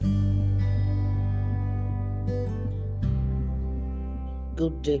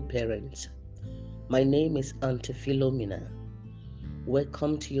Good day, parents. My name is Auntie Philomena.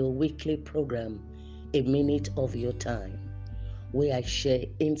 Welcome to your weekly program, A Minute of Your Time, where I share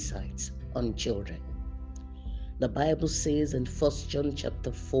insights on children. The Bible says in 1 John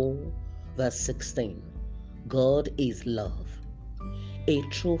chapter 4, verse 16, God is love. A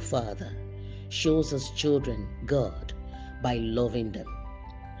true father shows his children God by loving them.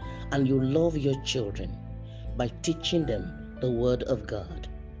 And you love your children by teaching them the Word of God.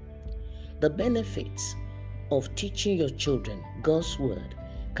 The benefits of teaching your children God's Word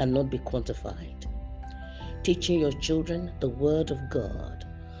cannot be quantified. Teaching your children the Word of God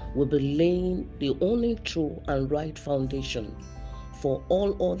will be laying the only true and right foundation for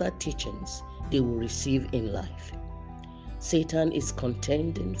all other teachings they will receive in life. Satan is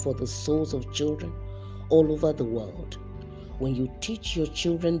contending for the souls of children all over the world. When you teach your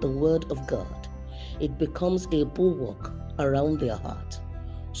children the Word of God, it becomes a bulwark around their heart,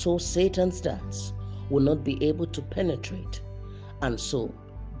 so Satan's darts will not be able to penetrate, and so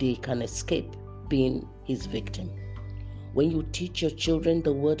they can escape being his victim. When you teach your children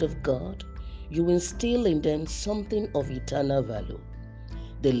the Word of God, you instill in them something of eternal value.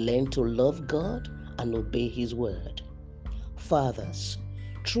 They learn to love God and obey His Word. Fathers,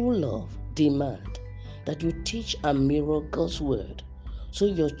 true love demands that you teach and mirror God's Word so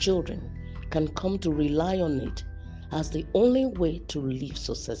your children can come to rely on it as the only way to live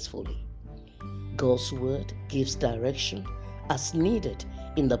successfully. God's Word gives direction as needed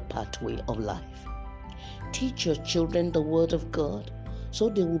in the pathway of life. Teach your children the Word of God so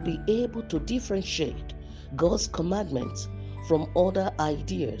they will be able to differentiate God's commandments from other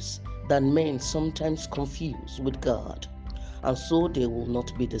ideas that men sometimes confuse with God, and so they will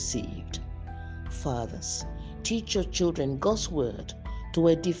not be deceived. Fathers, teach your children God's Word to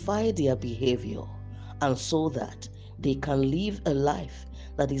edify their behavior, and so that they can live a life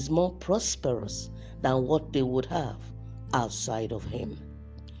that is more prosperous than what they would have outside of Him.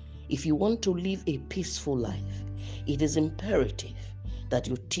 If you want to live a peaceful life, it is imperative that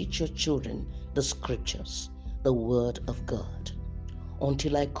you teach your children the Scriptures, the Word of God.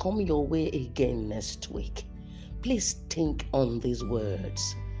 Until I come your way again next week, please think on these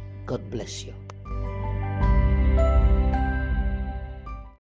words. God bless you.